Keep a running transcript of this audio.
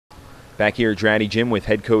Back here at Draddy Gym with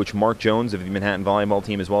head coach Mark Jones of the Manhattan volleyball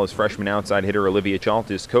team, as well as freshman outside hitter Olyvia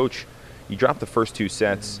Chaltas. Coach, you dropped the first two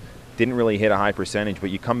sets, didn't really hit a high percentage,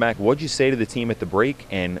 but you come back. What did you say to the team at the break,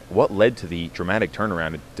 and what led to the dramatic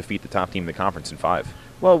turnaround to defeat the top team in the conference in 5?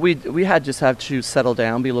 Well, we had just have to settle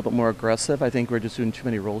down, be a little bit more aggressive. I think we're just doing too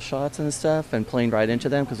many roll shots and stuff and playing right into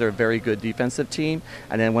them because they're a very good defensive team.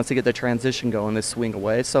 And then once they get their transition going, they swing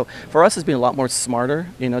away. So for us, it's been a lot more smarter,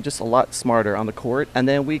 just a lot smarter on the court. And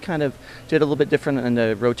then we kind of did a little bit different in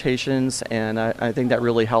the rotations, and I think that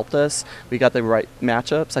really helped us. We got the right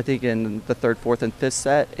matchups, I think, in the third, fourth, and fifth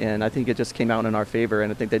set, and I think it just came out in our favor,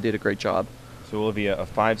 and I think they did a great job. So, Olyvia, a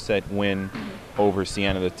 5-set win over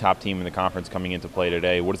Siena, the top team in the conference, coming into play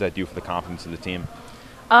today. What does that do for the confidence of the team?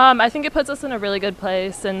 I think it puts us in a really good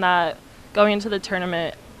place in that going into the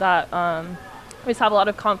tournament that we just have a lot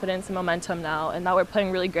of confidence and momentum now, and that we're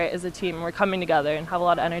playing really great as a team, and we're coming together and have a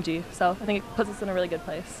lot of energy. So I think it puts us in a really good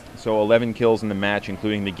place. So 11 kills in the match,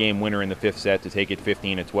 including the game winner in the 5th set to take it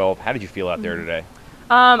 15-12. How did you feel out there today?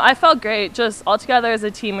 I felt great. Just all together as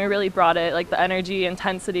a team, we really brought it, like the energy,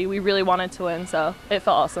 intensity. We really wanted to win, so it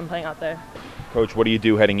felt awesome playing out there. Coach, what do you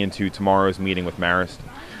do heading into tomorrow's meeting with Marist?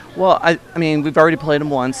 Well, I mean, we've already played them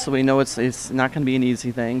once, so we know it's not going to be an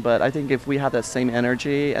easy thing. But I think if we have that same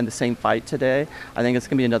energy and the same fight today, I think it's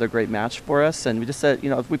going to be another great match for us. And we just said,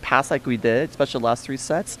 if we pass like we did, especially the last 3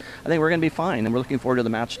 sets, I think we're going to be fine. And we're looking forward to the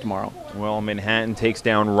match tomorrow. Well, Manhattan takes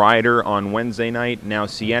down Ryder on Wednesday night. Now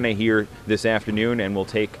Siena here this afternoon, and will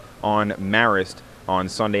take on Marist on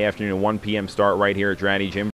Sunday afternoon, 1 p.m. start right here at Draddy Gym.